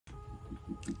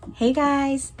Hey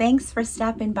guys, thanks for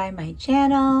stopping by my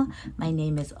channel. My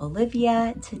name is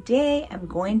Olivia. Today I'm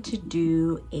going to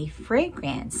do a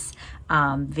fragrance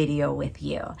video with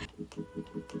you.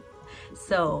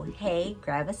 So hey,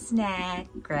 grab a snack,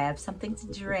 grab something to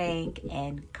drink,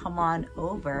 and come on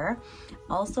over.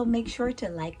 Also make sure to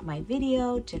like my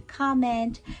video, to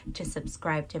comment, to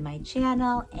subscribe to my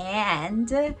channel,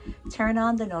 and turn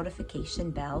on the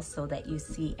notification bell so that you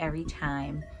see every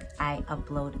time I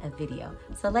upload a video.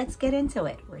 So let's get into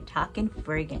it. We're talking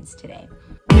fragrance today.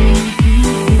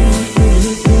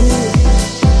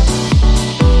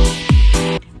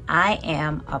 I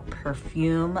am a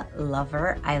perfume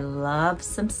lover. I love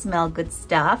some smell good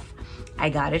stuff. I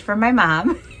got it from my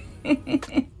mom.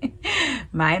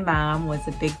 My mom was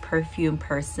a big perfume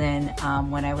person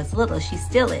when I was little. She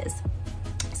still is.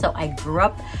 So I grew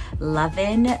up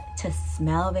loving to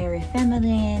smell very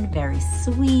feminine, very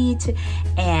sweet,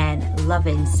 and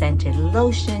loving scented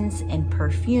lotions and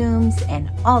perfumes and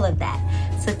all of that.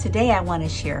 So today I want to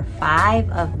share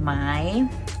 5 of my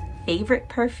favorite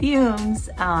perfumes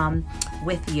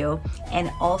with you,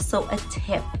 and also a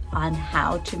tip on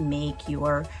how to make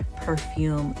your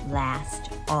perfume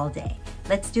last all day.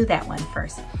 Let's do that one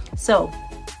first. So,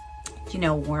 you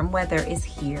know, warm weather is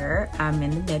here. I'm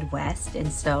in the Midwest,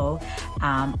 and so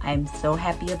I'm so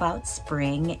happy about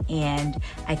spring, and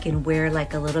I can wear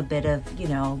like a little bit of, you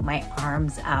know, my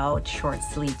arms out, short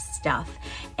sleeve stuff.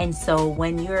 And so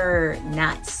when you're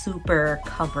not super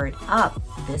covered up,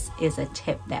 this is a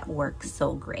tip that works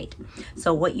so great.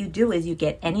 So what you do is you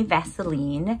get any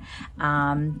Vaseline.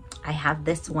 I have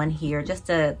this one here, just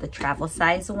the travel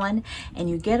size one, and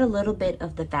you get a little bit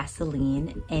of the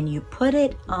Vaseline and you put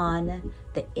it on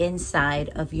the inside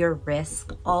of your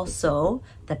wrist, also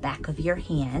the back of your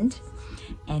hand,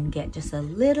 and get just a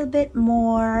little bit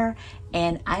more.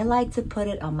 And I like to put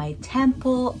it on my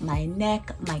temple, my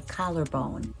neck, my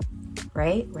collarbone,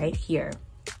 right here.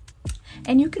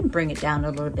 And you can bring it down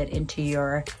a little bit into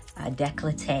your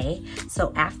décolleté.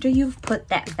 So after you've put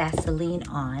that Vaseline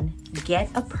on, get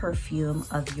a perfume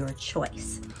of your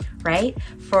choice, right?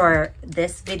 For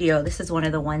this video, this is one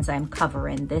of the ones I'm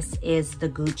covering. This is the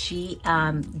Gucci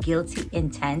Guilty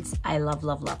Intense. I love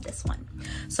this one.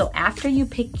 So after you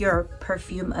pick your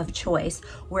perfume of choice,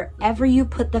 wherever you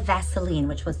put the Vaseline,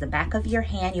 which was the back of your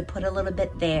hand, you put a little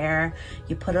bit there,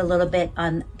 you put a little bit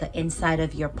on the inside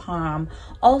of your palm,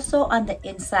 also on the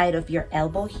inside of your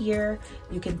elbow here,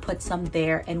 you can put some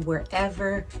there, and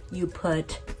wherever you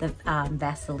put the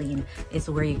Vaseline is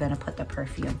where you're gonna put the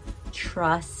perfume.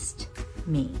 Trust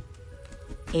me,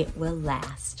 it will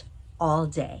last all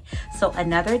day. So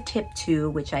another tip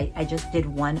too, which I just did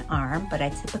one arm, but I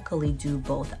typically do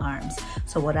both arms.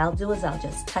 So what I'll do is I'll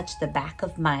just touch the back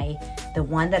of the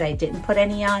one that I didn't put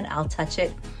any on, I'll touch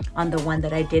it on the one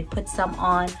that I did put some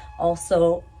on,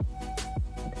 also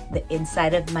the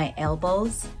inside of my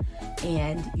elbows,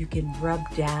 and you can rub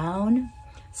down.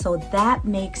 So that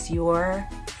makes your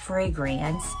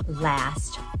fragrance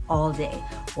last all day.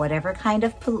 Whatever kind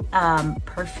of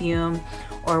perfume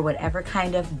or whatever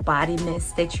kind of body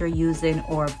mist that you're using,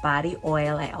 or body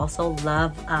oil. I also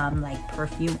love like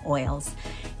perfume oils.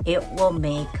 It will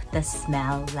make the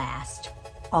smell last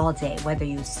all day, whether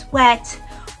you sweat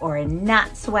or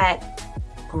not sweat.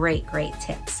 Great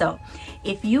tip. So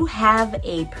if you have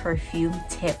a perfume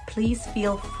tip, please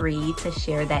feel free to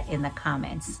share that in the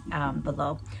comments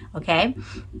below, okay?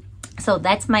 So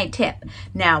that's my tip.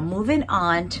 Now moving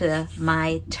on to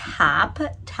my top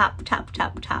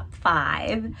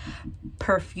 5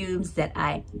 perfumes that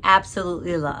I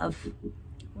absolutely love.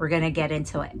 We're gonna get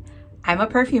into it. I'm a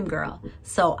perfume girl,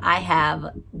 so I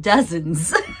have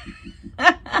dozens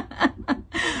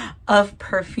of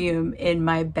perfumes in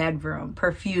my bedroom,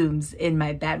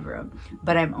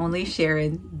 but I'm only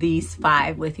sharing these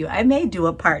 5 with you. I may do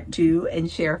a part 2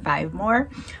 and share 5 more,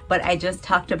 but I just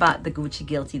talked about the Gucci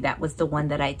Guilty. That was the one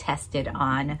that I tested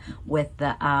on with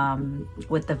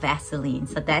the Vaseline.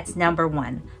 So that's number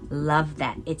 1. Love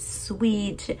that. It's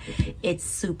sweet. It's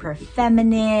super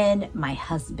feminine. My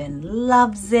husband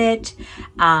loves it.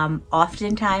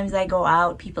 Oftentimes I go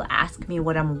out, people ask me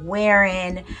what I'm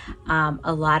wearing.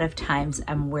 A lot of times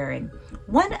I'm wearing.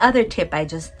 One other tip I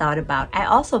just thought about, I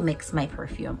also mix my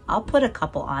perfume. I'll put a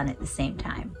couple on at the same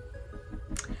time.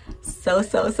 So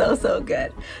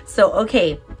good. So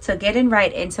okay, so getting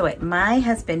right into it. My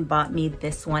husband bought me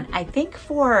this one, I think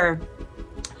for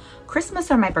Christmas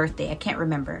or my birthday, I can't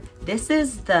remember. This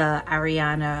is the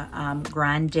Ariana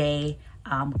Grande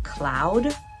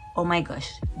Cloud. Oh my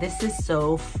gosh, this is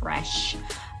so fresh.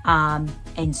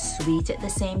 and sweet at the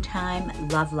same time.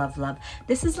 Love, love, love.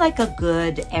 This is like a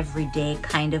good everyday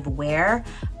kind of wear.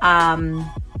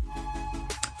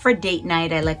 For date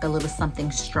night, I like a little something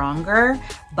stronger,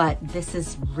 but this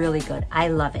is really good. I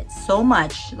love it so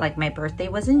much. Like, my birthday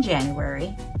was in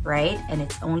January, right? And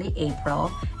it's only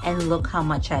April, and look how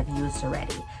much I've used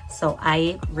already. So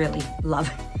I really love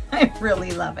it. I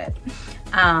really love it.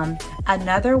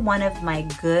 Another one of my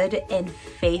good and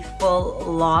faithful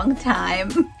long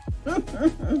time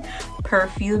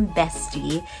perfume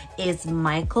bestie is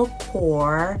Michael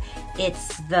Kors.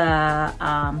 It's the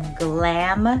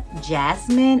Glam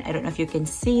Jasmine. I don't know if you can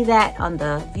see that on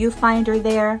the viewfinder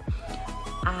there.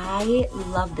 I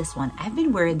love this one. I've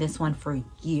been wearing this one for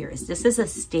years. This is a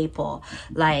staple.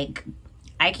 Like,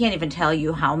 I can't even tell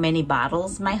you how many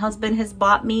bottles my husband has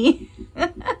bought me.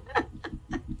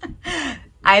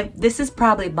 This is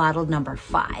probably bottle number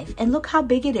 5, and look how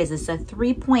big it is. It's a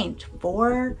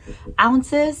 3.4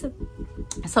 ounces,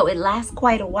 so it lasts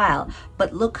quite a while,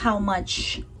 but look how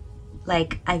much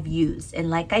like I've used. And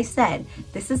like I said,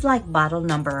 this is like bottle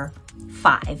number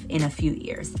 5 in a few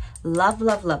years. Love,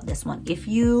 love, love this one. If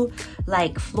you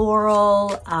like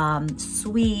floral,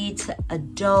 sweet,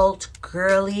 adult,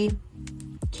 girly,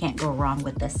 can't go wrong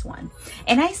with this one.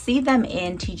 And I see them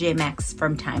in TJ Maxx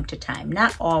from time to time.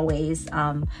 Not always.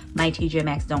 My TJ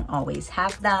Maxx don't always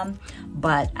have them,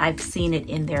 but I've seen it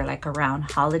in there like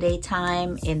around holiday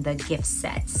time in the gift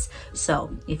sets. So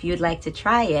if you'd like to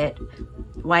try it,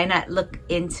 why not look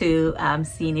into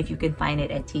seeing if you can find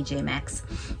it at TJ Maxx.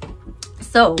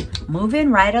 So moving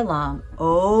right along.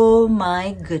 Oh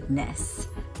my goodness.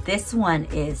 This one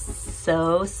is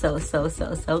so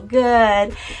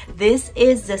good. This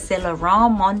is the Saint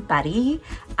Laurent Mon Paris.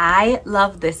 I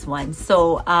love this one.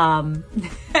 So I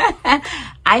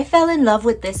fell in love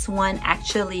with this one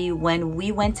actually when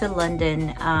we went to London,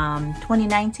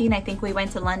 2019, I think we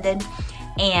went to London,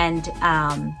 and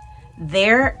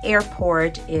their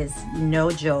airport is no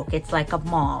joke. It's like a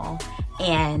mall,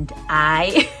 and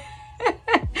I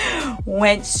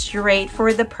went straight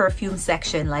for the perfume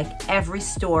section. Like, every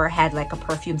store had like a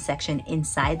perfume section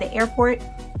inside the airport,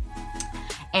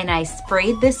 and I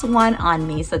sprayed this one on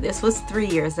me. So this was 3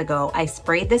 years ago. I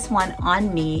sprayed this one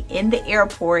on me in the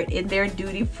airport in their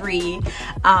duty-free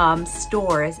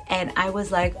stores, and I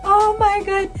was like, oh my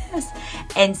goodness.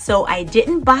 And so I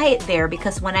didn't buy it there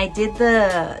because when I did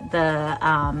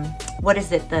what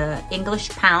is it, the English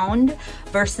pound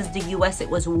versus the US, it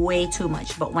was way too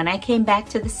much. But when I came back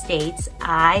to the States,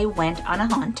 I went on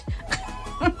a hunt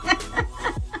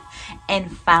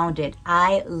and found it.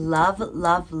 I love,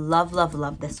 love, love, love,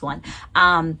 love this one.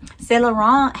 Saint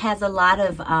Laurent has a lot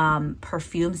of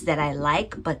perfumes that I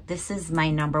like, but this is my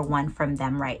number 1 from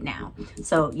them right now.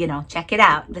 So, you know, check it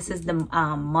out. This is the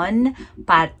Mon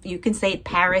Paris. You can say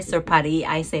Paris or Paris.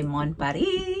 I say Mon Paris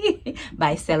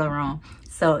by Saint Laurent.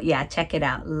 So yeah, check it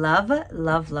out. Love,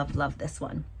 love, love, love this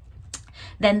one.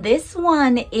 Then this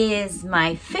one is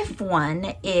my 5th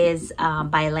one, is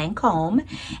by Lancôme,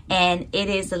 and it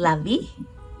is La Vie.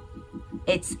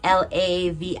 It's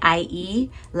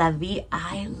L-A-V-I-E, La Vie.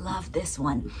 I love this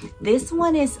one. This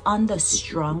one is on the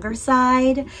stronger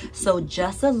side, so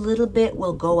just a little bit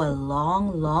will go a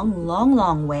long, long, long,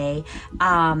 long way.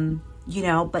 You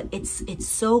know, but it's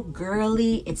so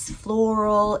girly, it's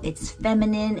floral, it's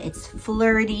feminine, it's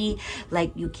flirty.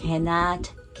 Like, you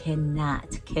cannot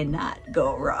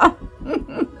go wrong.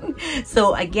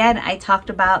 So again, I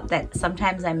talked about that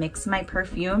sometimes I mix my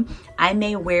perfume. I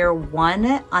may wear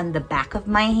one on the back of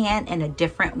my hand and a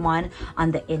different one on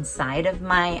the inside of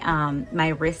my my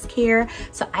wrist here.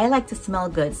 So I like to smell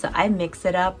good, so I mix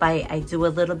it up. I do a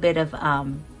little bit of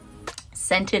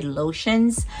scented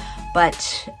lotions,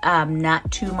 but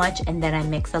not too much, and then I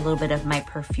mix a little bit of my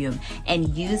perfume. And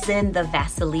using the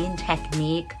Vaseline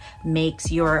technique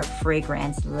makes your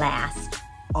fragrance last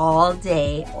all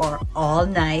day or all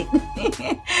night.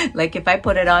 Like, if I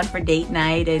put it on for date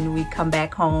night and we come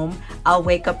back home, I'll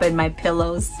wake up and my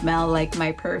pillows smell like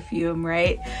my perfume,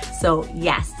 right? So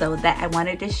yes, so that I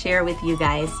wanted to share with you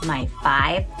guys my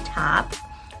 5 top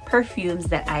perfumes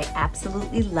that I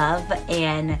absolutely love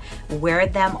and wear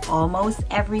them almost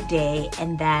every day.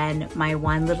 And then my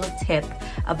one little tip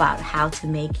about how to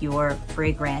make your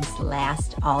fragrance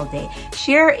last all day.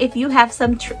 Share if you have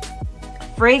some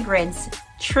fragrance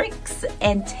tricks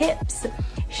and tips.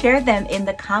 Share them in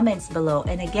the comments below.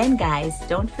 And again, guys,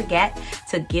 don't forget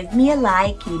to give me a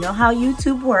like. You know how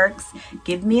YouTube works.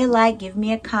 Give me a like, give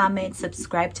me a comment,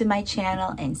 subscribe to my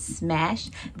channel, and smash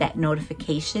that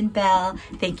notification bell.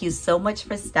 Thank you so much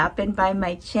for stopping by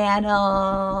my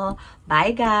channel.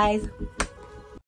 Bye, guys.